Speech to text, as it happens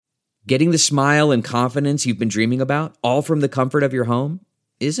Getting the smile and confidence you've been dreaming about, all from the comfort of your home,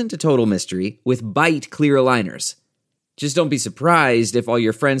 isn't a total mystery with Bite Clear Aligners. Just don't be surprised if all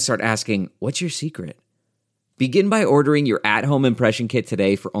your friends start asking, "What's your secret?" Begin by ordering your at-home impression kit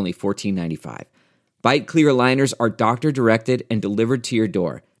today for only $14.95. Bite Clear Aligners are doctor-directed and delivered to your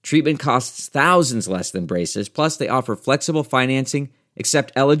door. Treatment costs thousands less than braces, plus they offer flexible financing,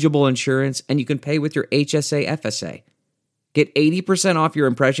 accept eligible insurance, and you can pay with your HSA FSA. Get 80% off your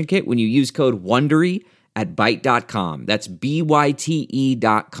impression kit when you use code WONDERY at Byte.com. That's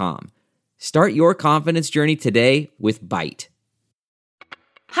BYTE.com. Start your confidence journey today with Byte.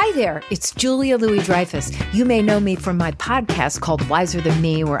 Hi there, it's Julia Louis-Dreyfus. You may know me from my podcast called Wiser Than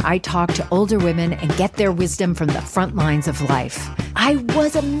Me, where I talk to older women and get their wisdom from the front lines of life. I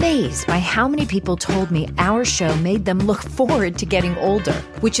was amazed by how many people told me our show made them look forward to getting older,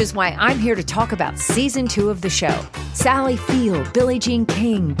 which is why I'm here to talk about season 2 of the show. Sally Field, Billie Jean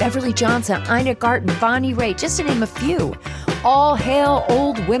King, Beverly Johnson, Ina Garten, Bonnie Raitt, just to name a few. All hail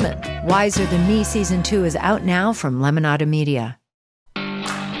old women. Wiser Than Me season 2 is out now from Lemonada Media.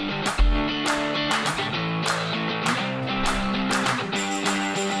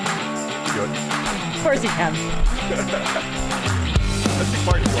 Of course he can.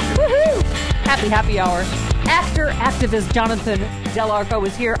 Woohoo! Happy hour. Actor, activist Jonathan Del Arco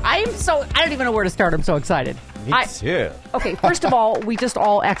is here. I don't even know where to start. I'm so excited. Me too. Okay, first of all, we just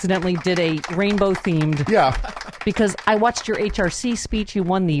all accidentally did a rainbow-themed. Yeah. Because I watched your HRC speech. You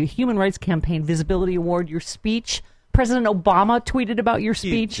won the Human Rights Campaign Visibility Award. Your speech. President Obama tweeted about your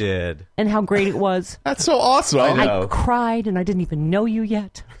speech. He did. And how great it was. That's so awesome. I cried, and I didn't even know you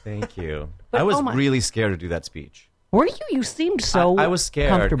yet. Thank you. But, I was really scared to do that speech. Were you? You seemed so I was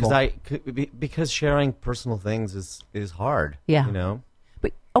scared comfortable. because sharing personal things is hard. Yeah. You know?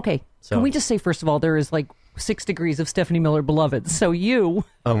 But, okay, So- can we just say, first of all, there is like 6 degrees of Stephanie Miller beloved. So you...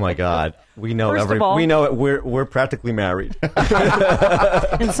 Oh my God. We know First of all- we know it. We're practically married.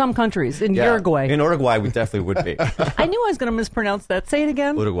 in some countries, in Yeah. Uruguay. In Uruguay, we definitely would be. I knew I was going to mispronounce that. Say it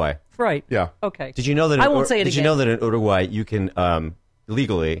again. Uruguay. Right. Yeah. Okay. Did you know that I won't say it Did you again. know that in Uruguay you can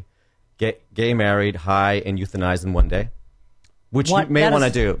legally get gay married, high, and euthanized in one day? Which What? you may That want to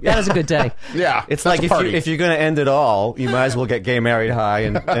is- do. That is a good day. Yeah. It's that's like a party. if you're going to end it all, you might as well get gay married, high,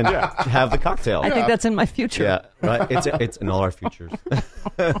 and have the cocktail. I think that's in my future. Yeah, right. It's in all our futures.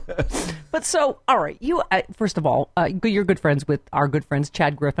 But so, all right, you first of all, you're good friends with our good friends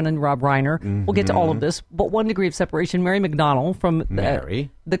Chad Griffin and Rob Reiner. We'll get to all of this, but 1 degree of separation. Mary McDonnell from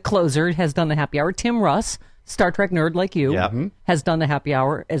the Closer has done the happy hour. Tim Russ, Star Trek nerd like you, has done the happy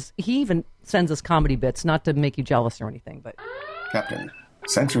hour. As he even sends us comedy bits, not to make you jealous or anything, but Captain,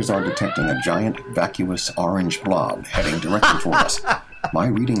 sensors are detecting a giant, vacuous orange blob heading directly toward us. My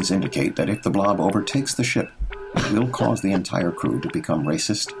readings indicate that if the blob overtakes the ship, it will cause the entire crew to become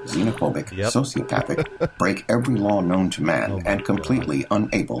racist, xenophobic, sociopathic, break every law known to man, and completely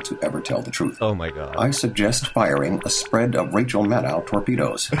unable to ever tell the truth. Oh my God. I suggest firing a spread of Rachel Maddow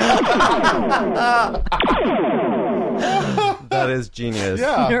torpedoes. That is genius.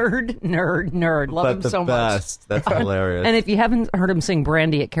 Yeah. nerd. Love But him the so best. That's hilarious. And if you haven't heard him sing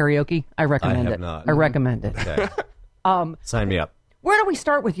Brandy at karaoke, I recommend have it. not. I recommend it. Okay. Sign me up. Where do we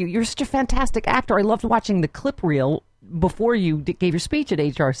start with you? You're such a fantastic actor. I loved watching the clip reel before you gave your speech at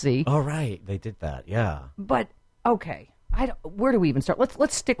HRC. All right, they did that. Yeah. But okay, where do we even start?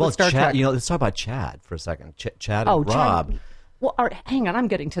 Let's stick with Star Chad, Trek. let's talk about Chad for a second. Chad Oh, and Chad- Rob. Well, all right, hang on. I'm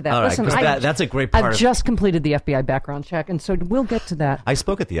getting to that. All right, Listen, 'cause that's a great part I've of- just completed the FBI background check, and so we'll get to that. I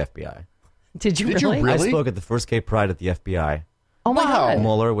spoke at the FBI. Did you Did you really? really? I spoke at the first gay pride at the FBI. Oh my Wow. God.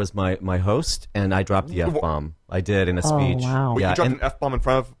 Mueller was my host, and I dropped the F-bomb. I did in a speech. wow. Wait, Yeah, you dropped and an F-bomb in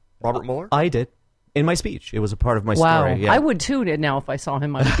front of Robert Mueller? I did. In my speech. It was a part of my Wow. story. Yeah. I would too now if I saw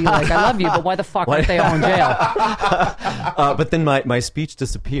him. I would be like, I love you, but why the fuck aren't they all in jail? But then my speech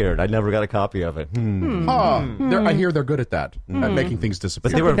disappeared. I never got a copy of it. I hear they're good at that, at making things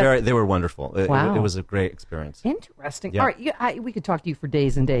disappear. But they were wonderful. Wow. It was a great experience. Interesting. Yeah. All right, we could talk to you for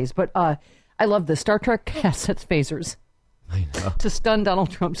days and days, but I love this. Star Trek sets phasers I know. to stun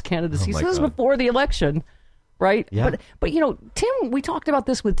Donald Trump's candidacy. Oh, my So this is God. before the election, right? Yeah. But you know, Tim, we talked about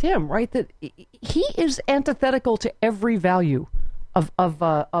this with Tim, right? That he is antithetical to every value of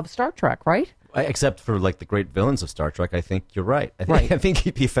Star Trek, right? Except for like the great villains of Star Trek, I think you're right. Right. I think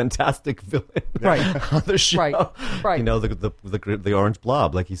he'd be a fantastic villain Right. on the show. Right. You know, the orange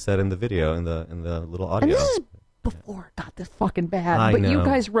blob, like he said in the video, in the little audio. And this is before it got this fucking bad. I But you know.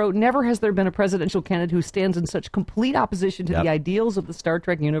 guys wrote, never has there been a presidential candidate who stands in such complete opposition to Yep. the ideals of the Star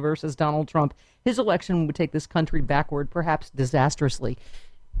Trek universe as Donald Trump. His election would take this country backward, perhaps disastrously.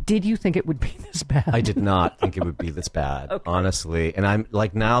 Did you think it would be this bad? I did not think it would be this bad, honestly. And I'm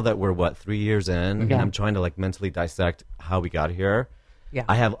like, now that we're 3 years in, and I'm trying to like mentally dissect how we got here. Yeah.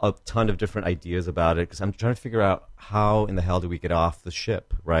 I have a ton of different ideas about it because I'm trying to figure out how in the hell do we get off the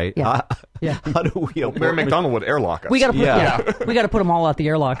ship, right? Yeah. How do we? Mary McDonald would airlock us. We got to we got to put them all out the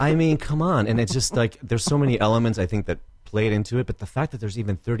airlock. I mean, come on. And it's just like there's so many elements I think that played into it, but the fact that there's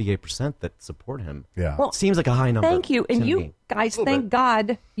even 38% that support him, Well, seems like a high number. Thank you. And to you me. guys, thank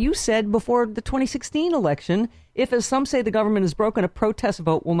God you said before the 2016 election, if as some say the government is broken, a protest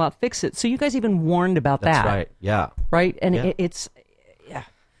vote will not fix it. So you guys even warned about That's that. right. Yeah. Right? And Yeah. it's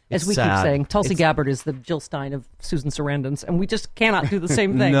as It's we sad. keep saying, Tulsi It's- Gabbard is the Jill Stein of Susan Sarandon's, and we just cannot do the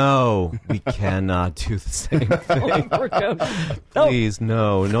same thing. No, we cannot do the same thing. Please,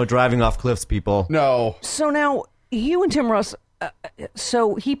 no driving off cliffs, people. No. So now, you and Tim Russ,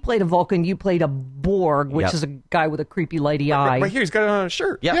 so he played a Vulcan, you played a Borg, which Yep. is a guy with a creepy lighty eye. Right here, he's got it on a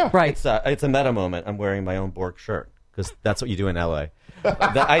shirt. Yeah, Right. It's a meta moment. I'm wearing my own Borg shirt because that's what you do in LA.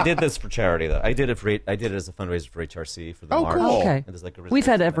 I did this for charity, though. I did it as a fundraiser for HRC for the Oh, march. cool. Okay. And there's, like, a We've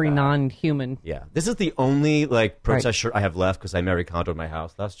had wristband every on my back. non-human. Yeah, this is the only protest Right. shirt I have left because I Marie Kondoed my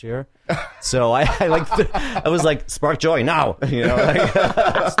house last year. So I was like, spark joy now,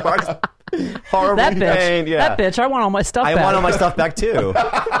 sparks horrible That bitch. pain. Yeah, That bitch. I want all my stuff I back. want all my stuff back too.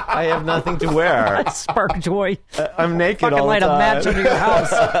 I have nothing to wear. Spark joy. I'm naked Fucking all the light a time. match under your house.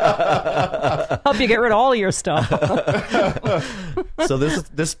 Help you get rid of all of your stuff. So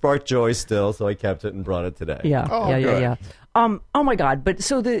this sparked joy still, so I kept it and brought it today. Yeah. Oh, yeah. good. Oh my God. But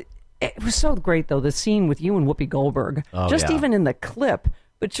so it was so great though, the scene with you and Whoopi Goldberg. Oh, just yeah. even in the clip,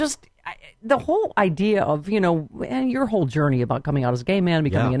 but just the whole idea of, and your whole journey about coming out as a gay man,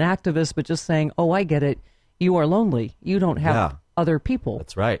 becoming Yeah. an activist, but just saying, oh, I get it. You are lonely. You don't have Yeah. other people.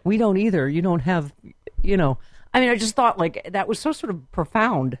 That's right. We don't either. You don't have, I mean, I just thought like that was so sort of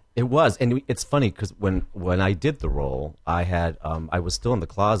profound. It was, and it's funny because when I did the role, I had I was still in the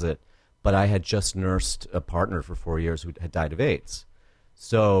closet, but I had just nursed a partner for 4 years who had died of AIDS.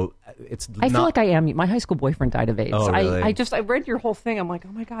 So it's I feel like I am. My high school boyfriend died of AIDS. Oh, really? I read your whole thing. I'm like,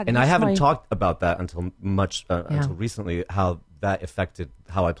 oh my God. and I that's haven't my- talked about that until recently, how that affected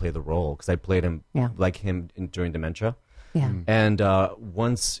how I play the role because I played him like him during dementia. Yeah. And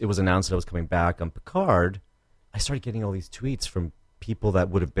once it was announced that I was coming back on Picard, I started getting all these tweets from people that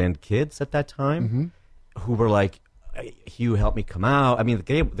would have been kids at that time who were like, Hugh helped me come out. I mean,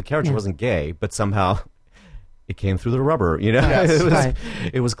 the character wasn't gay, but somehow it came through the rubber, Yes.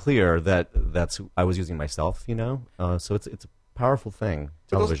 It was clear that I was using myself, so it's a powerful thing,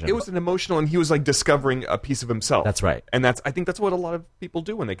 television. It was an emotional, and he was like discovering a piece of himself. That's right. And I think that's what a lot of people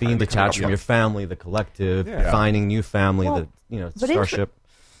do when they being they come detached up. from your family, the collective, Yeah. finding new family, Well, but starship.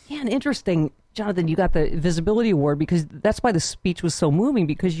 Yeah, and interesting, Jonathan, you got the Visibility Award because that's why the speech was so moving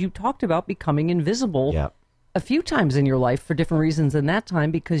because you talked about becoming invisible Yeah. a few times in your life for different reasons in that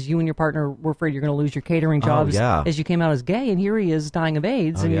time because you and your partner were afraid you're going to lose your catering jobs yeah. as you came out as gay, and here he is dying of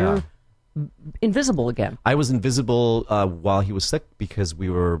AIDS, and yeah. you're invisible again. I was invisible while he was sick because we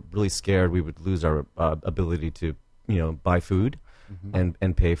were really scared we would lose our ability to, buy food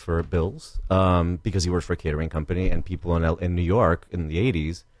and pay for bills because he worked for a catering company, and people in New York in the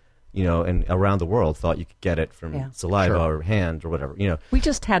 80s, and around the world thought you could get it from saliva or hand or whatever, We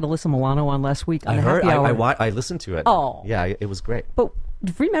just had Alyssa Milano on last week on I the heard, Happy Hour. I listened to it. Oh. Yeah, it was great. But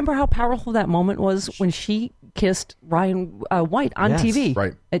remember how powerful that moment was when she kissed Ryan White on Yes. TV?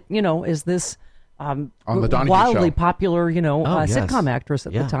 Right. Is this On the Donahue wildly Show. popular, yes. sitcom actress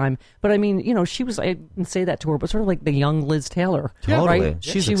at Yeah. the time. But I mean, she was, I didn't say that to her, but sort of like the young Liz Taylor. Totally. Right?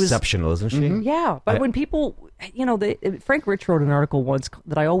 She's She was- exceptional, isn't she? Yeah, but when people, Frank Rich wrote an article once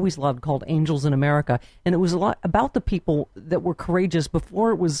that I always loved called Angels in America, and it was a lot about the people that were courageous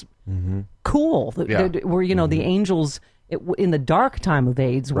before it was cool, Yeah. that were, the angels in the dark time of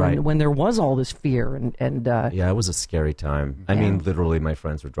AIDS Right. when there was all this fear and Yeah, it was a scary time. I mean, literally, my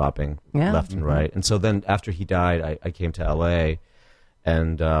friends were dropping Yeah. left and right. And so then after he died, I came to LA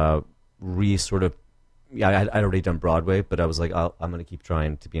and I'd already done Broadway, but I was like, I'm going to keep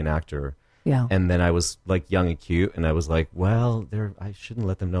trying to be an actor. Yeah. And then I was like young and cute, and I was like, well, I shouldn't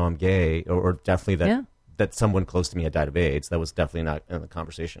let them know I'm gay, or definitely that someone close to me had died of AIDS. That was definitely not in the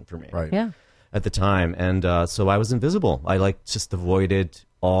conversation for me. Right. yeah. At the time, and so I was invisible. I just avoided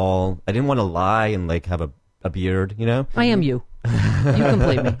all. I didn't want to lie and have a beard, I am you. You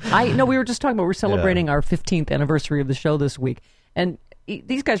complete me. We were just talking about we're celebrating our 15th anniversary of the show this week, and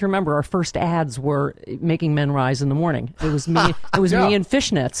these guys remember our first ads were making men rise in the morning. It was me. It was me in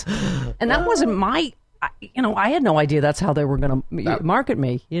fishnets, and that wasn't my I had no idea that's how they were going to market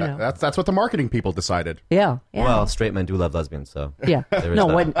me. That's what the marketing people decided. Yeah. Well, straight men do love lesbians, so yeah. there is No,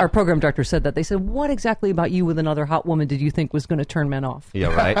 that. when our program director said that, they said, "What exactly about you with another hot woman did you think was going to turn men off?"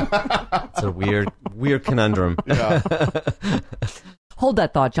 Yeah, right. It's a weird conundrum. Hold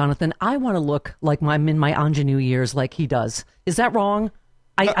that thought, Jonathan. I want to look like I'm in my ingenue years, like he does. Is that wrong?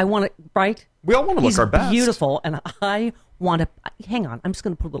 I want to, right? We all want to look our best. He's beautiful, and I want to. Hang on, I'm just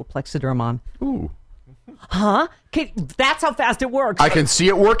going to put a little Plexiderm on. Ooh. Huh? That's how fast it works. I can see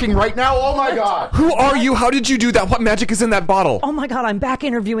it working right now. Oh, my God. Who are you? How did you do that? What magic is in that bottle? Oh, my God, I'm back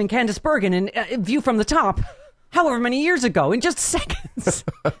interviewing Candace Bergen in View from the Top. However many years ago, in just seconds.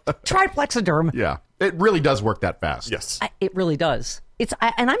 Try Plexiderm. Yeah. It really does work that fast. Yes. It really does.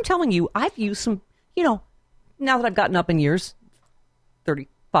 And I'm telling you, I've used some, now that I've gotten up in years, 35,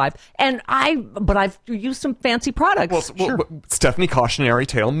 but I've used some fancy products. Well, Stephanie Cautionary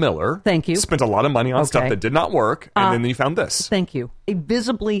Tale Miller. Thank you. Spent a lot of money on stuff that did not work, and then you found this. Thank you. It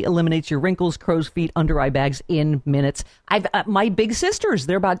visibly eliminates your wrinkles, crow's feet, under eye bags in minutes. My big sisters,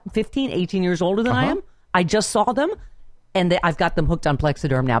 they're about 15, 18 years older than I am. I just saw them, and I've got them hooked on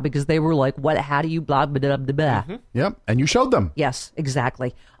Plexiderm now because they were like, "What? How do you blah blah blah blah?" Yep, and you showed them. Yes,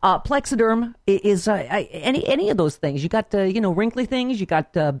 exactly. Plexiderm is any of those things. You got wrinkly things. You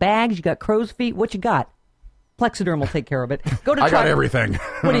got bags. You got crow's feet. What you got? Plexiderm will take care of it. Go to. I got everything.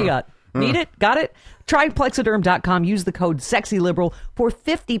 What do you got? Need it? Got it? Try Plexiderm.com. Use the code SEXYLIBERAL for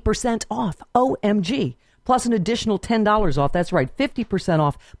 50% off. OMG. Plus an additional $10 off. That's right, 50%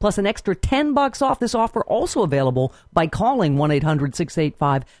 off, plus an extra $10 off. This offer also available by calling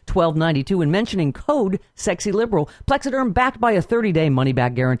 1-800-685-1292 and mentioning code SEXYLIBERAL. Plexiderm backed by a 30-day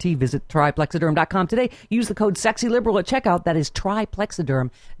money-back guarantee. Visit tryplexiderm.com today. Use the code SEXYLIBERAL at checkout. That is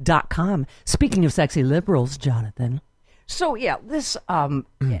tryplexiderm.com. Speaking of sexy liberals, Jonathan. So, yeah, this...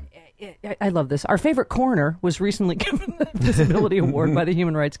 I love this. Our favorite coroner was recently given the Visibility Award by the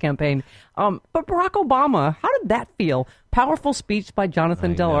Human Rights Campaign. But Barack Obama, how did that feel? Powerful speech by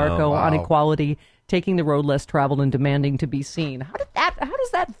Jonathan Del Arco on equality, taking the road less traveled and demanding to be seen. How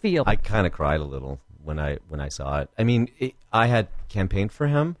does that feel? I kind of cried a little when I saw it. I mean, I had campaigned for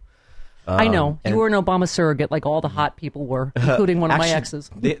him. I know. You were an Obama surrogate like all the hot people were, including one of my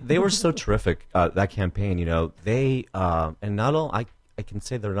exes. They were so terrific, that campaign. They and not all I can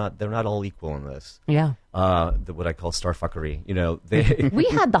say they're not all equal in this. Yeah. What I call starfuckery. We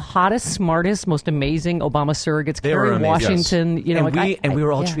had the hottest, smartest, most amazing Obama surrogates. Kerry Washington. Yes. And we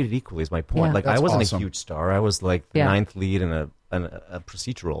were all treated equally. Is my point. Yeah. I wasn't a huge star. I was like the ninth lead in a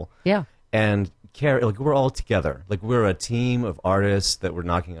procedural. Yeah. And Kerry, we're all together. We're a team of artists that were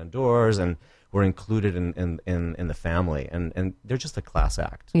knocking on doors and we're included in the family. And they're just a class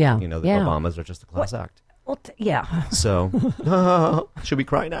act. Yeah. The Obamas are just a class act. Well, yeah. So, should we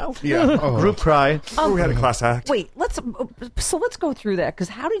cry now? Yeah. Group cry. We had a class act. Wait, let's go through that, because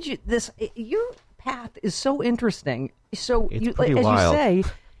how did your path is so interesting. So, It's pretty wild. As you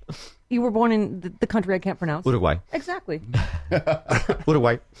say, you were born in the country I can't pronounce. Uruguay. Exactly.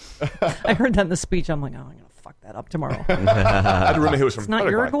 Uruguay. I heard that in the speech. I'm like, I'm going to fuck that up tomorrow. I had a roommate who was from It's not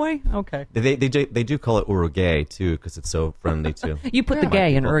Uruguay. Uruguay? Okay. They do call it Uruguay too, because it's so friendly too. You put the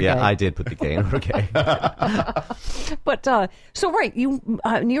gay in Uruguay. Yeah, I did put the gay in Uruguay. But, you,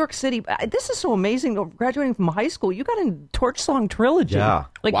 New York City, this is so amazing. Graduating from high school, you got in Torch Song Trilogy. Yeah.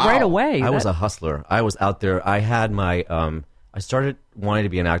 Right away. I was a hustler. I was out there. I had my, I started wanting to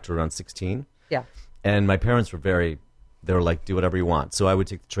be an actor around 16. Yeah. And my parents were they were like, do whatever you want. So I would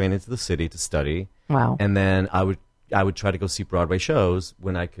take the train into the city to study. Wow. And then I would try to go see Broadway shows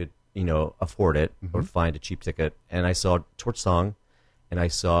when I could, afford it or find a cheap ticket. And I saw Torch Song and I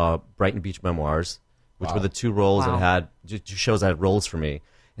saw Brighton Beach Memoirs, which were the two roles that had, two shows that had roles for me.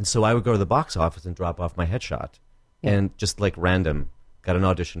 And so I would go to the box office and drop off my headshot. Yeah. And just random, got an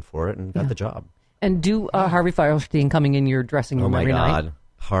audition for it and got the job. And do Harvey Fierstein coming in your dressing room every night? Oh, my God.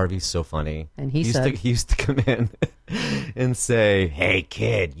 Harvey's so funny. And he used to come in and say, "Hey,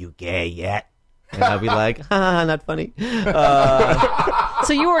 kid, you gay yet?" And I'd be like, not funny.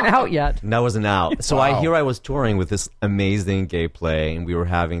 So you weren't out yet. And I wasn't out. So I was touring with this amazing gay play, and we were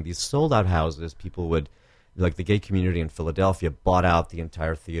having these sold-out houses. People would, the gay community in Philadelphia, bought out the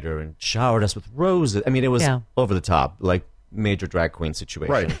entire theater and showered us with roses. I mean, it was over the top, major drag queen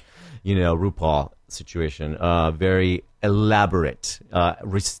situation. Right. RuPaul situation. Very elaborate,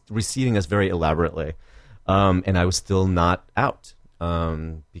 receiving us very elaborately. And I was still not out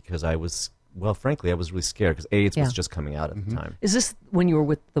because I was... Well, frankly, I was really scared because AIDS was just coming out at the time. Is this when you were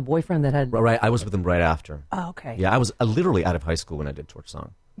with the boyfriend that had... Right, I was with him right after. Oh, okay. Yeah, I was literally out of high school when I did Torch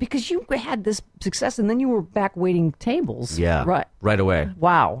Song. Because you had this success and then you were back waiting tables. Yeah, right away.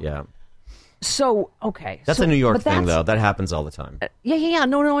 Wow. Yeah. So, okay. That's so, a New York but thing, that's- though. That happens all the time. Yeah.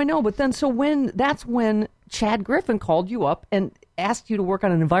 No, I know. But then, that's when Chad Griffin called you up and asked you to work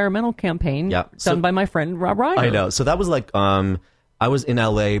on an environmental campaign done by my friend Rob Reiner. I know. So that was like, I was in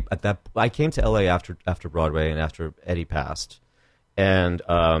LA at that. I came to LA after Broadway and after Eddie passed, and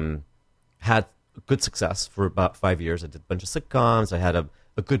had good success for about 5 years. I did a bunch of sitcoms. I had a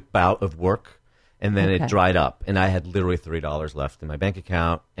good bout of work, and then it dried up, and I had literally $30 left in my bank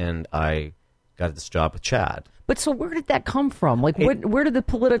account, and I got this job with Chad. But so where did that come from? Like, where did the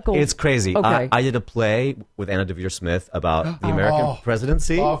political... It's crazy. Okay. I did a play with Anna Devere Smith about the American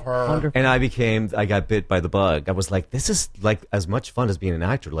presidency. Love her. Wonderful. And I got bit by the bug. I was like, this is like as much fun as being an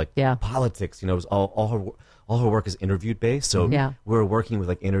actor. Like politics, it was all her work is interview based. So we're working with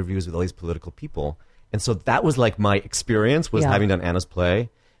like interviews with all these political people. And so that was like my experience was having done Anna's play.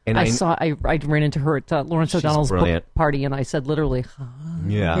 And I ran into her at Lawrence O'Donnell's book party, and I said literally,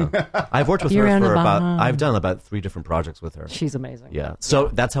 yeah. I've worked with her for I've done about 3 different projects with her. She's amazing. Yeah. So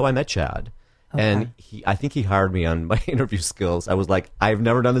that's how I met Chad. Okay. And I think he hired me on my interview skills. I was like, I've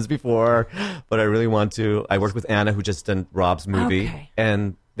never done this before, but I really want to. I worked with Anna, who just did Rob's movie,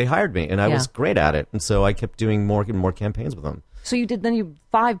 and they hired me, and I was great at it. And so I kept doing more and more campaigns with them. So you did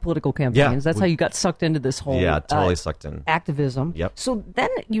 5 political campaigns. Yeah, That's how you got sucked into this whole totally sucked in activism. Yep. So then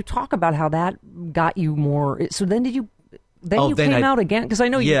you talk about how that got you more. So then did you? Then you came out again because I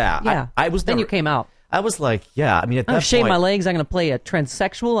know you. Yeah, I was. Then you came out. I was like, I mean, at that point, shave my legs. I'm going to play a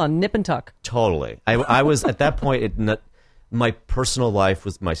transsexual on Nip and Tuck. Totally. I was at that point. My personal life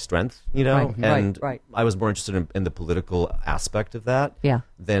was my strength, and I was more interested in the political aspect of that. Yeah.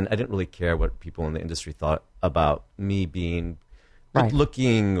 Then I didn't really care what people in the industry thought about me being good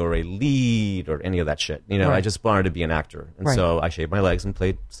looking or a lead or any of that shit. I just wanted to be an actor. And so I shaved my legs and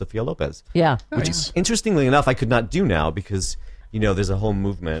played Sofia Lopez. Yeah. Which is, interestingly enough, I could not do now because, there's a whole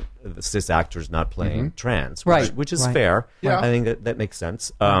movement of cis actors not playing trans, which is fair. Yeah. I think that makes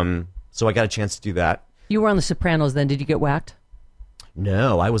sense. So I got a chance to do that. You were on The Sopranos then. Did you get whacked?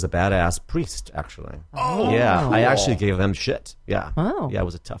 No, I was a badass priest, actually. Oh, yeah. cool. I actually gave them shit. Yeah. Oh. Yeah, I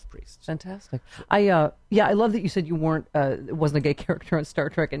was a tough priest. Fantastic. I love that you said you weren't, it wasn't a gay character on Star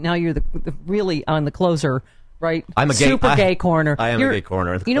Trek, and now you're the really on the closer, right? I'm a gay, super gay corner. I am a gay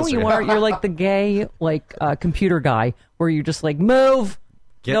corner. You know what you are? You're like the gay, computer guy, where you're just like, move.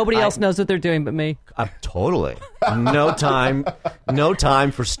 Nobody else knows what they're doing but me. Totally. No time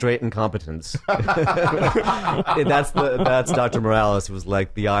for straight incompetence. That's Dr. Morales, who was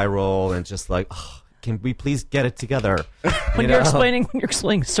like the eye roll and just like, can we please get it together? When you're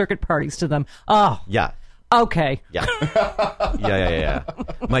explaining circuit parties to them. Oh. Yeah. Okay. Yeah. Yeah.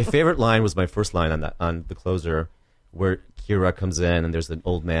 My favorite line was my first line on the closer, where Kira comes in and there's an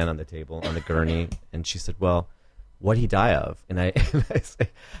old man on the table on the gurney, and she said, "Well, what'd he die of?" And I say,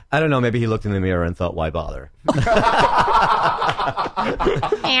 I don't know, maybe he looked in the mirror and thought, why bother? And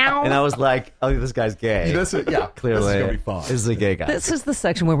I was like, oh, this guy's gay. Clearly. This is gonna be fun. This is a gay guy. This is the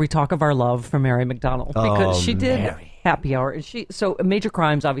section where we talk of our love for Mary McDonnell, because she did Mary. Happy Hour. And so Major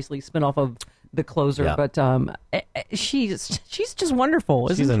Crimes, obviously, spin off of the closer, but she's just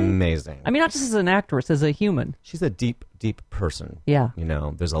wonderful, isn't she? She's amazing. I mean, not just as an actress, as a human. She's a deep, deep person. Yeah.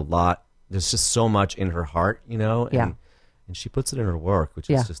 There's a lot. There's just so much in her heart, and she puts it in her work, which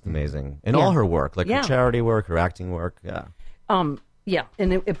is just amazing. And all her work, like her charity work, her acting work, and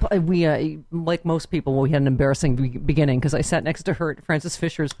we like most people, we had an embarrassing beginning because I sat next to her at Frances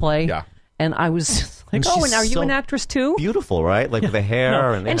Fisher's play. Yeah. And I was like, and are you an actress too? Beautiful, right? Like with the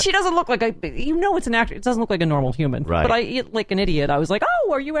hair. And she doesn't look like it's an actor. It doesn't look like a normal human. Right. But like an idiot, I was like,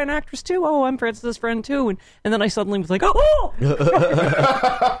 oh, are you an actress too? Oh, I'm Frances' friend too. And then I suddenly was like, oh,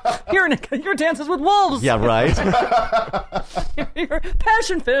 you're Dances with Wolves. Yeah, right. You're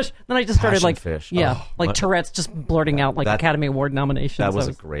Passion Fish. Then I just started Passion Fish. Tourette's, just blurting out Academy Award nominations. That was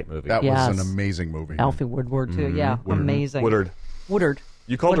a great movie. That was an amazing movie. Alfie Woodward too. Yeah, amazing. Woodard.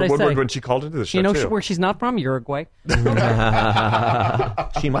 You called her Woodward when she called into the show, too. Where she's not from? Uruguay.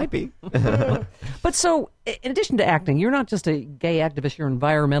 She might be. But so, in addition to acting, you're not just a gay activist, you're an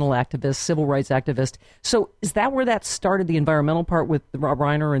environmental activist, civil rights activist. So is that where that started, the environmental part with Rob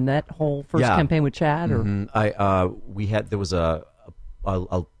Reiner and that whole first campaign with Chad? Or? There was a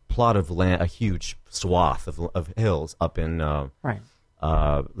plot of land, a huge swath of hills up in Las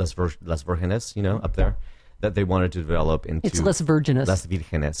Virgenes, up there, that they wanted to develop into... It's Las Virgenes. Las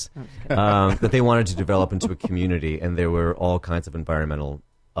Virgenes. That they wanted to develop into a community, and there were all kinds of environmental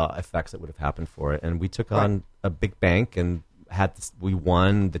effects that would have happened for it. And we took on a big bank and we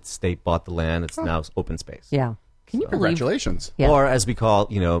won. The state bought the land. It's now open space. Yeah. Can you believe? Congratulations. Yeah. Or as we call,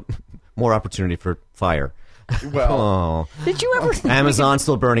 more opportunity for fire. Well, Did you ever think Amazon's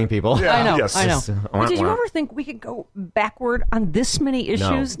still burning people. Yeah. I know, Yes. I know. Just, But did you ever think we could go backward on this many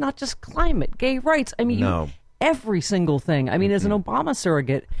issues? Not just climate, gay rights. I mean, No. every single thing. I mean, as an Obama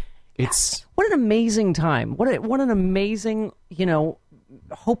surrogate, It's what an amazing time. What an amazing,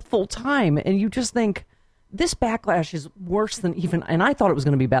 hopeful time. And you just think this backlash is worse than even. And I thought it was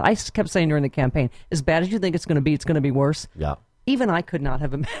going to be bad. I kept saying during the campaign, as bad as you think it's going to be worse. yeah. Even I could not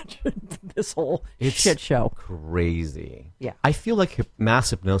have imagined this whole shit show. Crazy. Yeah. I feel like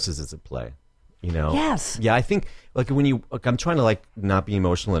mass hypnosis is at play. Yes. Yeah, I think when I'm trying to not be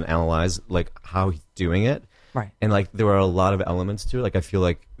emotional and analyze how he's doing it. Right. And there are a lot of elements to it. I feel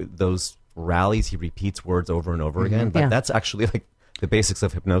like those rallies, he repeats words over and over again. But Yeah. that's actually the basics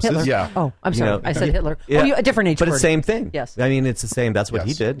of hypnosis. Hitler. Yeah. Oh, I'm sorry. I said Hitler. Yeah. Oh, a different age But word. it's the same thing. Yes. I mean, it's the same. That's what he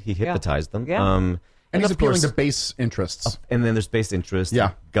Yes. did. He hypnotized them. Yeah. and he's of appealing course- to base interests. And then there's base interest,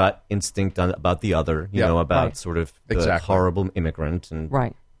 Yeah. gut instinct about the other, you Yeah. know, about Right. sort of the Exactly. horrible immigrant and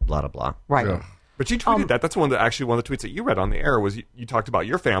Right. blah, blah, blah. Right. Ugh. But you tweeted that. That's one of the tweets that you read on the air was you talked about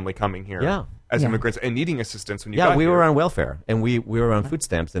your family coming here Yeah. as Yeah. immigrants and needing assistance when you Yeah, got we here. were on welfare and we were on food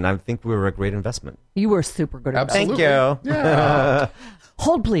stamps, and I think we were a great investment. You were super good at that. Absolutely. Thank you. Yeah.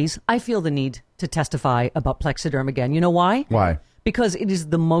 Hold, please. I feel the need to testify about Plexiderm again. You know why? Why? Because it is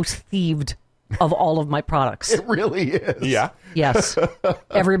the most thieved of all of my products. It really is. Yeah. Yes.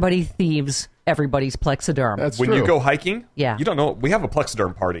 Everybody thieves everybody's Plexiderm. That's When true. you go hiking, Yeah. you don't know. We have a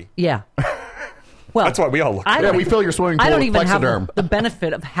Plexiderm party. Yeah. Well, That's why we all look. I Yeah, don't we even- fill your swimming pool I don't with even Plexiderm. have the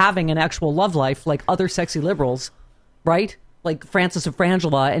benefit of having an actual love life like other sexy liberals, right? Like Francis of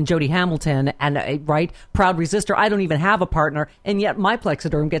Frangela and Jody Hamilton and, right, Proud Resistor. I don't even have a partner, and yet my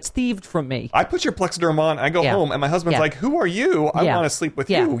Plexiderm gets thieved from me. I put your Plexiderm on. I go Yeah. home, and my husband's Yeah. like, "Who are you? I Yeah. want to sleep with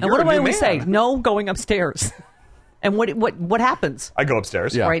Yeah. you. And You're what a do I new always man." say? No going upstairs. And what happens? I go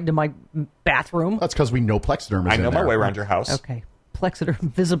upstairs. Yeah. Right into my bathroom. That's because we know Plexiderm is I know in my there. way around your house. Okay. Plexiderm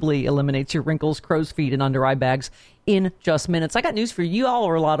visibly eliminates your wrinkles, crow's feet, and under eye bags in just minutes. I got news for you. You all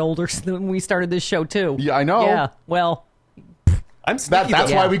are a lot older than when we started this show, too. Yeah, I know. Yeah, well, I'm sneaky. That's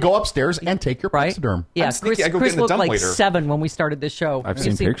though. why we go upstairs and take your right? Plexiderm. Yeah, I'm sneaky. Chris, I go Chris get in the looked dump like later. 7 when we started this show. I've You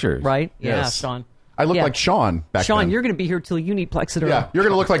seen pictures. Right? Yes. Yeah, Sean. I look Yeah. like Sean back Sean, then. you're going to be here till you need Plexiderm. Yeah, you're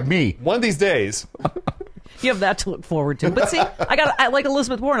going to look like me. One of these days, You have that to look forward to. But see, I like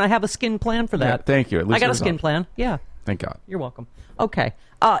Elizabeth Warren. I have a skin plan for that. Yeah, thank you. At least I got a there's skin option. plan. Yeah. Thank God. You're welcome. Okay.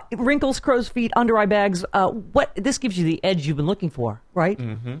 Wrinkles, crow's feet, under eye bags. What this gives you the edge you've been looking for, right?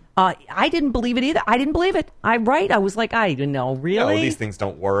 Mm-hmm. I didn't believe it either. I didn't believe it. I was like, I didn't know. Really? no, these things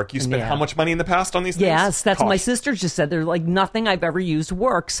don't work. You spent Yeah. how much money in the past on these things? Yes, that's what my Cost. sister just said. They're like, nothing I've ever used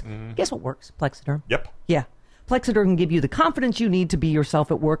works. Guess what works? Plexiderm. Yep. Yeah. Plexiderm can give you the confidence you need to be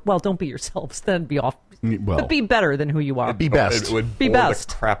yourself at work. Well, don't be yourselves, then be off. Well, But be better than who you are. be best. It would Be bore best.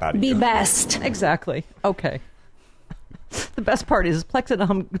 the crap out of Be you. best. Exactly. Okay. The best part is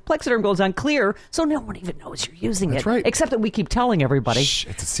Plexiderm goes on clear, so no one even knows you're using That's it. right. Except that we keep telling everybody. Shh,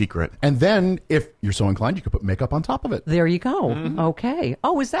 it's a secret. And then, if you're so inclined, you could put makeup on top of it. There you go. Okay.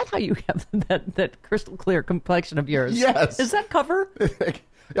 Oh, is that how you have that crystal clear complexion of yours? Yes. Is that cover?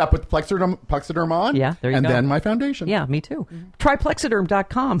 Yeah, put Plexiderm on. Yeah, there you and go. And then my foundation. Yeah, me too. Try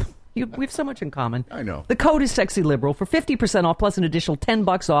Plexiderm.com. We have so much in common. I know. The code is Sexy Liberal for 50% off plus an additional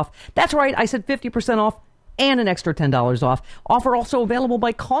 $10 off. That's right. I said 50% off and an extra $10 off. Offer also available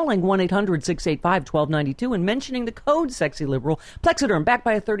by calling 1-800-685-1292 and mentioning the code Sexy Liberal. Plexiderm backed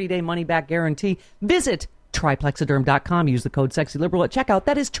by a 30-day money-back guarantee. Visit tryplexiderm.com. Use the code Sexy Liberal at checkout.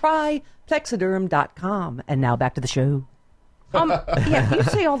 That is tryplexiderm.com. And now back to the show. Yeah, you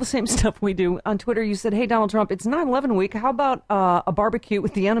say all the same stuff we do on Twitter. You said, hey, Donald Trump, it's 9/11 week. How about a barbecue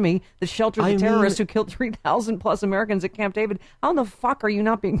with the enemy that sheltered the terrorists who killed 3,000 plus Americans at Camp David? How in the fuck are you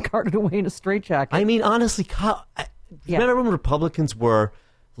not being carted away in a straitjacket? I mean, honestly, Yeah. remember when Republicans were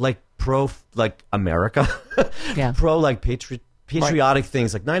pro America? Yeah. Pro patriotic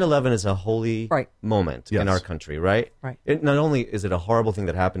things. Like 9/11 is a holy moment in Yes. our country, right? Right. Not only is it a horrible thing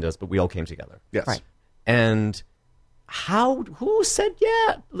that happened to us, but we all came together. Yes. Right. And who said,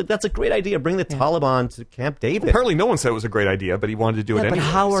 look, that's a great idea. Bring the Taliban to Camp David. Apparently, no one said it was a great idea, but he wanted to do it But anyway.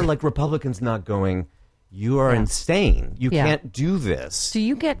 how are Republicans not going, you are insane. You Yeah. can't do this. Do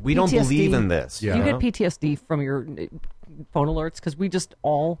you get We don't PTSD? believe in this. Yeah. Do you know? get PTSD from your phone alerts? Because we just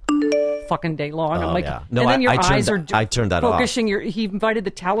all fucking day long. I'm Oh, like, yeah. No, and then your I turned eyes are I turned that off. focusing. He invited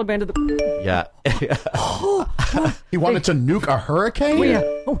the Taliban to the. Yeah. He wanted to nuke a hurricane?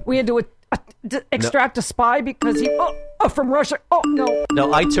 We had to extract a spy because he from Russia. Oh no!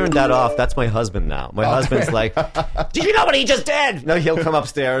 No, I turned that off. That's my husband now. My husband's like, did you know what he just did? No, he'll come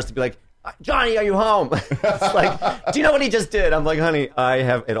upstairs to be like, Johnny, are you home? It's like, do you know what he just did? I'm like, honey, I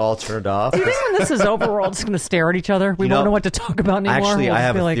have it all turned off. Do you think when this is over, we're all just going to stare at each other? We won't know what to talk about anymore? Actually, We'll I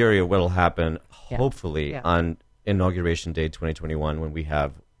have be a like, theory of what will happen, hopefully, on Inauguration Day 2021 when we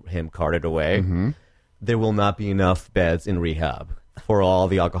have him carted away. There will not be enough beds in rehab for all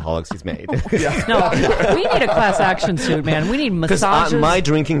the alcoholics he's made. No, we need a class action suit, man. We need massages. Because my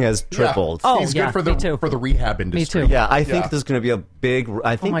drinking has tripled. Oh, He's yeah, good me too. for the rehab industry. Me too. Yeah, I think there's going to be a big...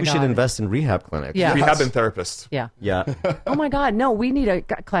 I think we should God. invest in rehab clinics. Yeah. Rehab and therapists. Yeah. Yeah. Oh my God, no! We need a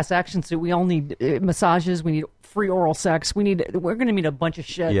class action suit. We all need massages. We need free oral sex. We're going to need a bunch of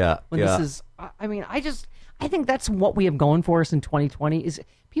shit. Yeah, When this is, I mean, I think that's what we have going for us in 2020. Is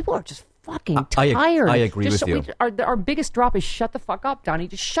people are just fucking tired. I agree with you. Our biggest drop is shut the fuck up, Donnie.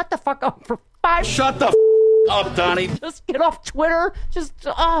 Just shut the fuck up for 5. Shut the up, Donnie. Just get off Twitter.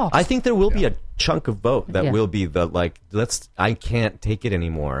 I think there will be a chunk of vote that will be the I can't take it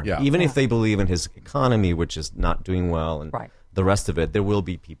anymore. Yeah. Even if they believe in his economy, which is not doing well, and Right. the rest of it, there will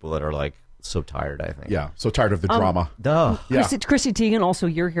be people that are like so tired, I think. Yeah, so tired of the drama. Duh. Yeah. Chrissy Teigen, also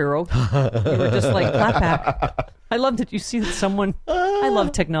your hero. You were just like clap back. I love that you see that someone. I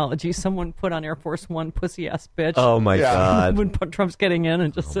love technology. Someone put on Air Force One, pussy ass bitch. Oh my God. When Trump's getting in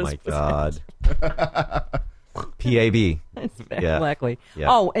and just Oh says, my pussy ass. God. PAB. Exactly. Yeah.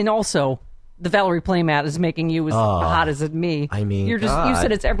 Oh, and also the Valerie Playmat is making you as hot as me. I mean, you God.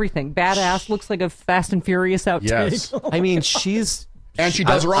 said it's everything. Badass looks like a Fast and Furious outtake. Yes. I mean, she's... And she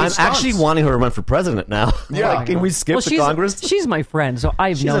does her own I'm stunts. actually wanting her to run for president now. Yeah. Like, can we skip the Congress? She's my friend, so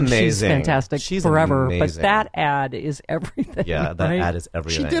I've She's known she's amazing. fantastic She's forever. But amazing. that ad is everything. Yeah, that right? ad is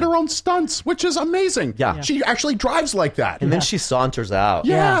everything. She did her own stunts, which is amazing. Yeah. She actually drives like that. And then she saunters out.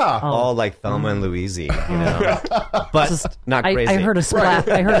 Yeah. All like Thelma and Louise, you know. But not crazy. I heard a splash.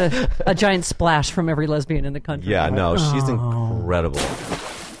 I heard a giant splash from every lesbian in the country. Yeah, I'm no, like, she's incredible.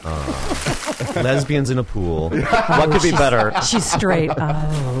 Lesbians in a pool. What could be better? She's straight.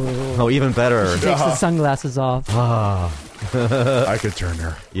 Oh. Oh, even better. She takes the sunglasses off. I could turn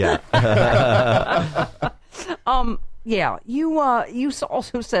her. Yeah. Yeah, you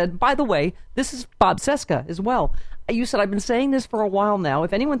also said, by the way, this is Bob Seska as well. You said, I've been saying this for a while now.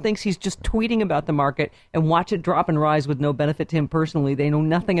 If anyone thinks he's just tweeting about the market and watch it drop and rise with no benefit to him personally, they know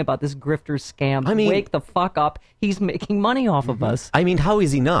nothing about this grifter scam. I mean- Wake the fuck up. He's making money off of us. I mean, how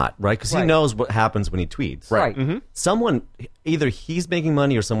is he not, right? Because he Right. knows what happens when he tweets. Right. Someone, either he's making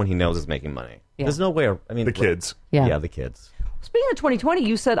money or someone he knows is making money. Yeah. There's no way, I mean... The kids. Yeah. Yeah, the kids. Speaking of 2020,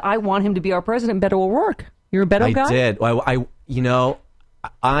 you said, I want him to be our president. Beto O'Rourke. You're a Beto guy? I did.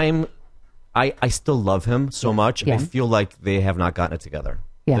 I still love him so much. Yeah. I feel like they have not gotten it together.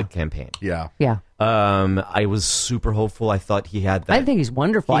 Yeah. The campaign. Yeah. Yeah. I was super hopeful. I thought he had that. I think he's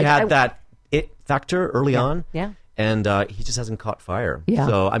wonderful. He I had that it factor early on. Yeah. And he just hasn't caught fire. Yeah.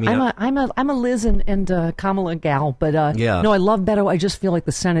 So I mean, I'm a Liz and Kamala gal, but Yeah. no, I love Beto. I just feel like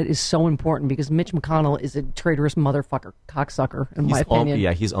the Senate is so important because Mitch McConnell is a traitorous motherfucker, cocksucker, in my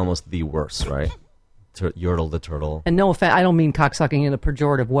opinion. he's almost the worst, right? Yertle the turtle. And no offense, I don't mean cocksucking in a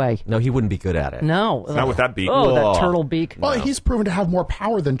pejorative way. No, he wouldn't be good at it. No, Not with that beak. Oh, that Whoa. turtle beak. Well, he's proven to have more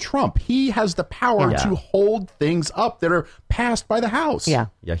power than Trump. He has the power Yeah. to hold things up that are passed by the House. Yeah.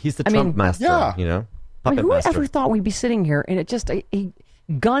 Yeah, he's the I Trump mean- master. Yeah. You know, I mean, puppet who master. ever thought we'd be sitting here and it just a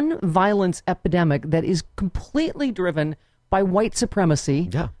gun violence epidemic that is completely driven by white supremacy,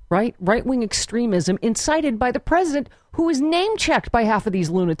 Yeah. right? Right-wing extremism incited by the president, who is name-checked by half of these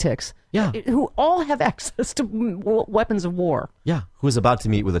lunatics, Yeah. who all have access to weapons of war. Yeah, who was about to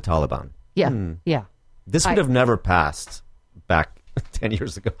meet with the Taliban. Yeah, yeah. This would have never passed back 10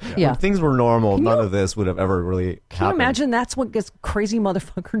 years ago. Yeah. When things were normal, Can none you- of this would have ever really Can you happened. imagine that's what gets crazy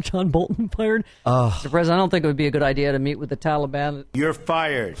motherfucker John Bolton fired? Mr. President, I don't think it would be a good idea to meet with the Taliban. You're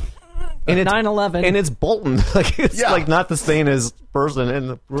fired. And it's 9/11. And it's Bolton. Like, it's Yeah. like not the sanest person in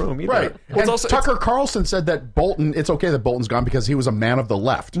the room either. Right. Well, it's and also- Tucker Carlson said that Bolton, it's okay that Bolton's gone because he was a man of the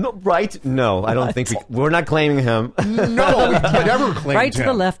left. No, right? No, I don't think we're not claiming him. No, we never claimed Right to him.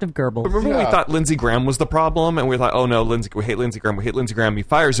 the left of Goebbels. Remember when we thought Lindsey Graham was the problem, and we thought, oh no, we hate Lindsey Graham. We hate Lindsey Graham. He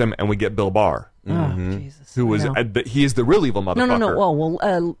fires him, and we get Bill Barr, Oh, Jesus. who was No. he is the real evil motherfucker. No. Well,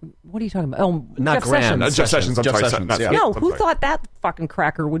 what are you talking about? Oh, Not Jeff Graham. Sessions. Jeff Sessions. I'm Jeff sorry. Sessions, not yeah. Sessions, No, I'm who sorry. thought that fucking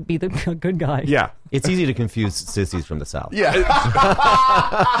cracker would be the good guy? Yeah. It's easy to confuse sissies from the South. Yeah.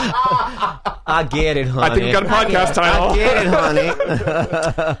 I get it, honey. I think we got a podcast title. I get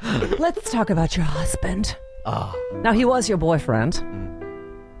it, honey. Let's talk about your husband. Now, he was your boyfriend.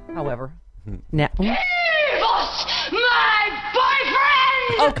 However, now...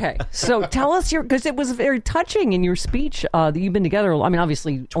 Okay, so tell us because it was very touching in your speech that you've been together. I mean,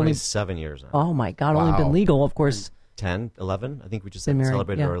 obviously, only 27 years now. oh my God, only Wow. been legal, of course, 10, 11. I think we just Been married,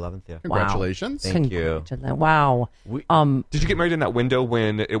 celebrated yeah. our 11th. Yeah. Congratulations. Thank you. Wow. Did you get married in that window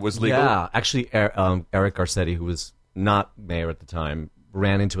when it was legal? Yeah, actually, Eric Garcetti, who was not mayor at the time,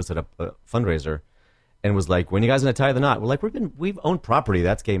 ran into us at a fundraiser and was like, "When you guys gonna tie the knot?" We're like, "We've owned property.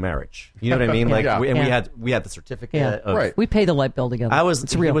 That's gay marriage." You know what I mean? Like, Yeah. we had the certificate. Yeah. Of, Right. We pay the light bill together.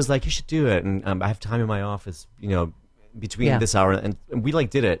 It's real. He was like, "You should do it," and I have time in my office. Between this hour and we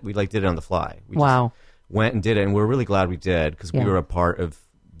did it. We did it on the fly. We Wow. just went and did it, and we're really glad we did because we were a part of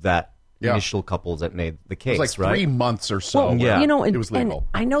that initial couples that made the It case. was like right? 3 months or so. Well, Yeah. it was legal.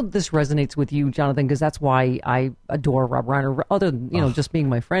 And I know this resonates with you, Jonathan, because that's why I adore Rob Reiner, other than, just being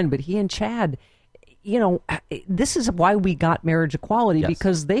my friend. But he and Chad, this is why we got marriage equality,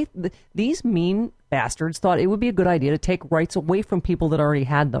 because these mean bastards thought it would be a good idea to take rights away from people that already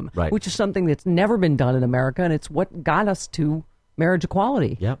had them, Right. which is something that's never been done in America, and it's what got us to marriage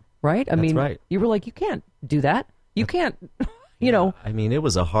equality. Yep. Right? I mean, right. you were like, you can't do that. You can't, know. I mean, it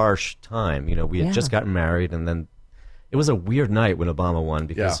was a harsh time. We had just gotten married, and then it was a weird night when Obama won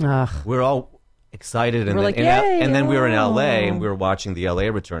because we're all excited, and We're then, like, yay, and then we were in oh. L.A. and we were watching the L.A.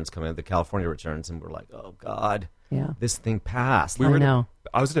 returns come in, the California returns, and we're like, oh God, this thing passed. I know.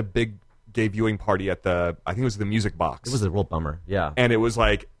 I was at a big gay viewing party at I think it was the Music Box. It was a real bummer. Yeah, and it was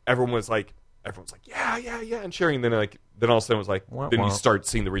like everyone was like, yeah, and cheering. Then all of a sudden it was like, then you start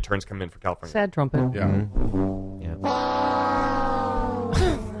seeing the returns come in for California. Sad trumpet. Yeah.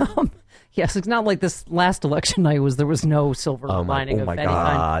 Yes, it's not like this last election night there was no silver lining of any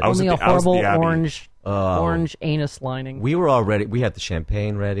God. kind. Only a I was at horrible the Abbey. orange anus lining. we were all ready. We had the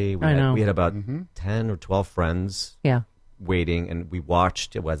champagne ready. I know. We had about 10 or 12 friends Yeah. waiting, and we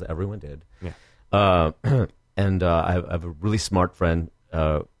watched it as everyone did. Yeah. And I have a really smart friend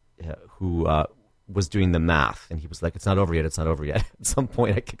who was doing the math, and he was like, "It's not over yet. It's not over yet." At some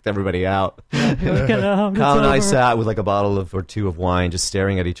point, I kicked everybody out. Colin and I sat with like a bottle or two of wine, just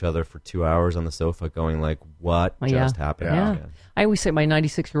staring at each other for 2 hours on the sofa, going like, "What just happened?" Yeah. I always say my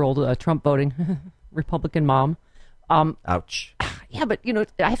 96-year-old Trump voting Republican mom. Ouch. Yeah, but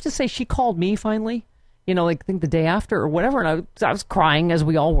I have to say she called me finally. I think the day after or whatever, and I was crying as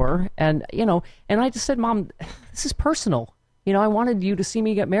we all were, and and I just said, "Mom, this is personal. I wanted you to see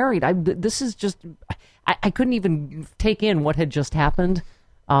me get married. This is just, I couldn't even take in what had just happened.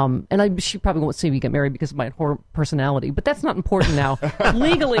 She probably won't see me get married because of my personality, but that's not important now.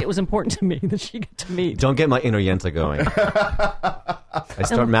 Legally, it was important to me that she get to meet. Don't get my inner yenta going. I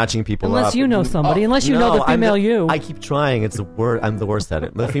start matching people unless up. you know somebody, unless you know the female you. I keep trying. It's the word. I'm the worst at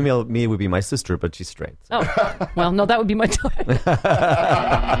it. The female me would be my sister, but she's straight. Oh, well, no, that would be my type.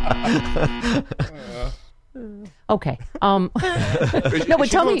 Okay. No, but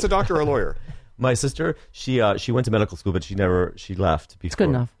tell me. It's a doctor or a lawyer. My sister, she went to medical school, but she left before. It's good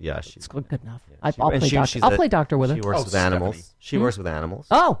enough. Yeah, it's good enough. Yeah, I'll play doctor with her. She works with animals. She works with animals.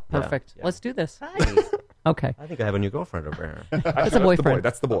 Oh, perfect. Yeah. Let's do this. Okay. I think I have a new girlfriend over here. That's a boyfriend.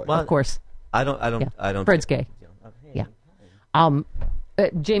 That's the boy. Well, of course. I don't. Fred's gay. Yeah.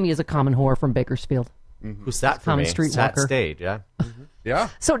 Jamie is a common whore from Bakersfield. Mm-hmm. Who sat for common me? Streetwalker. Stage, yeah. Mm-hmm. Yeah.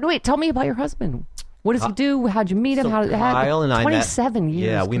 So wait, tell me about your husband. What does he do? How'd you meet him? Kyle and I 27 met, years.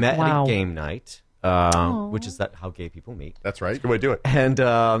 Yeah, we met at a game night, which is how gay people meet. That's right. Good way to do it.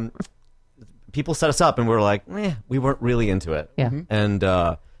 And people set us up, and we were like, we weren't really into it. Yeah. And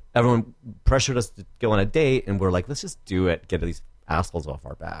everyone pressured us to go on a date, and we're like, let's just do it, get these assholes off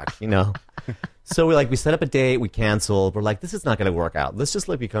our back, So we set up a date, we canceled. We're like, this is not going to work out. Let's just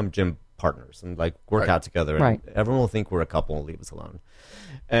become gym partners and work out together. And everyone will think we're a couple and leave us alone.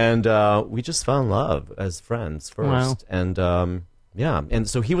 And we just fell in love as friends first. Wow. And and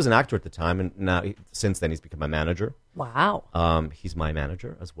so he was an actor at the time, and now since then he's become my manager. Wow. He's my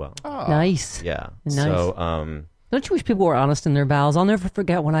manager as well. Oh. Nice. Yeah. Nice. So don't you wish people were honest in their vows? I'll never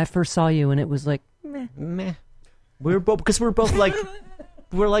forget when I first saw you, and it was like meh. We were both like.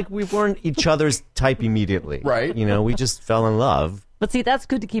 We weren't each other's type immediately. Right. We just fell in love. But see, that's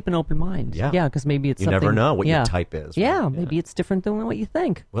good to keep an open mind. Yeah. Yeah, because maybe it's you something... never know what your type is. Right? Yeah, maybe it's different than what you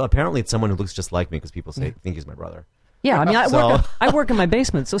think. Well, apparently it's someone who looks just like me because people think he's my brother. Yeah, I mean, I work in my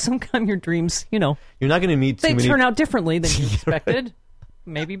basement, so sometimes your dreams, You're not going to meet they turn out differently than you expected.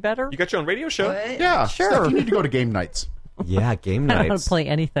 Maybe better. You got your own radio show? Yeah, sure. Steph, you need to go to game nights. Yeah, game nights. I don't know how to play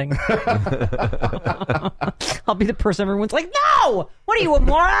anything. I'll be the person everyone's like, no! What are you, a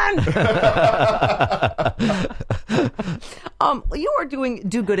moron? You are doing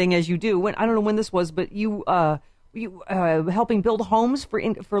do-gooding as you do. I don't know when this was, but you helping build homes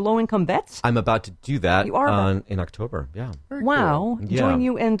for low-income vets? I'm about to do that you are in October, yeah. Wow. Yeah. Join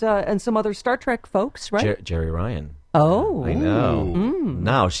you and some other Star Trek folks, right? Jerry Ryan. Oh. I know.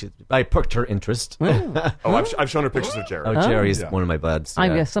 Now I perked her interest. I've shown her pictures of Jerry. Jerry's one of my buds. I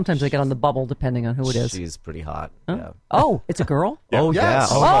yeah. guess sometimes I get on the bubble depending on who it is. She's pretty hot. Yeah. Oh, it's a girl? Oh, yeah.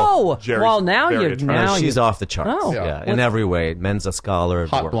 Oh, Jerry's well, now very you've... attractive. Now She's you off the charts. Oh. Yeah. In every way. Mensa scholar.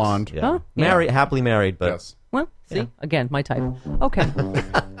 Hot works. blonde. Yeah. Happily married, but... Yes. Well, see, again, my type. Okay.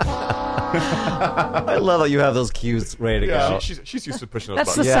 I love that you have those cues ready to go. She's used to pushing those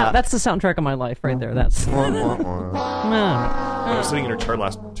That's buttons. that's the soundtrack of my life right there. That's... When I was sitting in her chair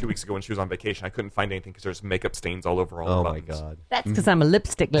 2 weeks ago when she was on vacation, I couldn't find anything because there's makeup stains all over all the Oh, my buttons. God. That's because I'm a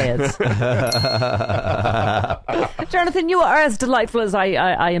lipstick, Liz. Jonathan, you are as delightful as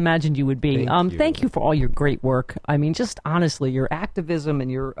I imagined you would be. Thank you for all your great work. I mean, just honestly, your activism and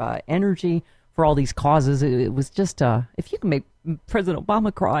your energy for all these causes. It was just, if you can make President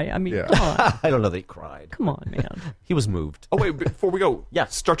Obama cry, I mean, come on. I don't know that he cried. Come on, man. He was moved. Oh, wait, before we go,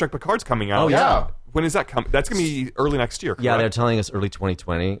 Star Trek Picard's coming out. Oh, yeah. When is that coming? That's going to be early next year, correct? Yeah, they're telling us early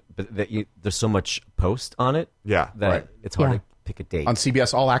 2020, but there's so much post on it that it's hard to pick a date. On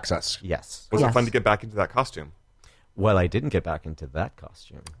CBS All Access. Yes. Was it fun to get back into that costume? Well, I didn't get back into that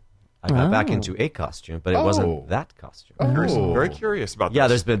costume. I got back into a costume, but it wasn't that costume. Very curious about that. Yeah,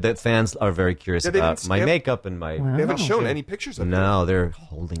 there's been that fans are very curious about my makeup and my. They haven't shown any pictures of it. No, they're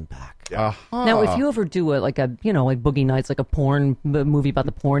holding back. Yeah. Now, if you ever do like Boogie Nights, like a porn movie about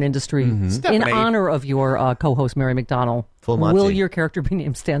the porn industry, in honor of your co-host Mary McDonnell, Full Monty. will your character be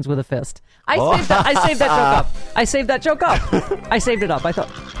named Stands with a Fist? I saved that joke up. I saved that joke up. I saved it up. I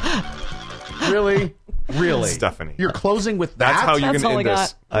thought, Really? Really? Stephanie. You're closing with that? That's how you're That's going to all end I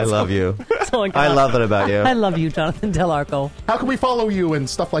this. I love you. that's all I got. I love that about you. I love you, Jonathan Del Arco. How can we follow you and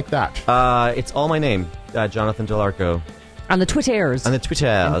stuff like that? It's all my name, Jonathan Del Arco. On the Twitters. On the Twitters.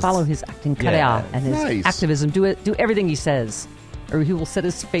 And follow his acting career and his Nice. activism. Do everything he says. Or he will set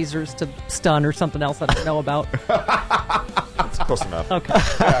his phasers to stun or something else I don't know about. That's close enough. Okay.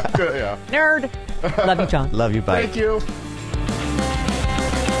 Yeah, good, yeah. Nerd. Love you, John. Love you, bye. Thank you.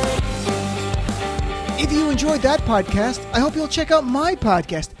 If you enjoyed that podcast, I hope you'll check out my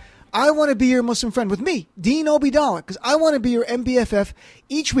podcast, I Want to Be Your Muslim Friend, with me, Dean Obeidallah, because I want to be your MBFF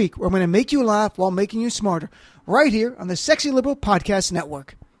each week, where I'm going to make you laugh while making you smarter, right here on the Sexy Liberal Podcast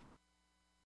Network.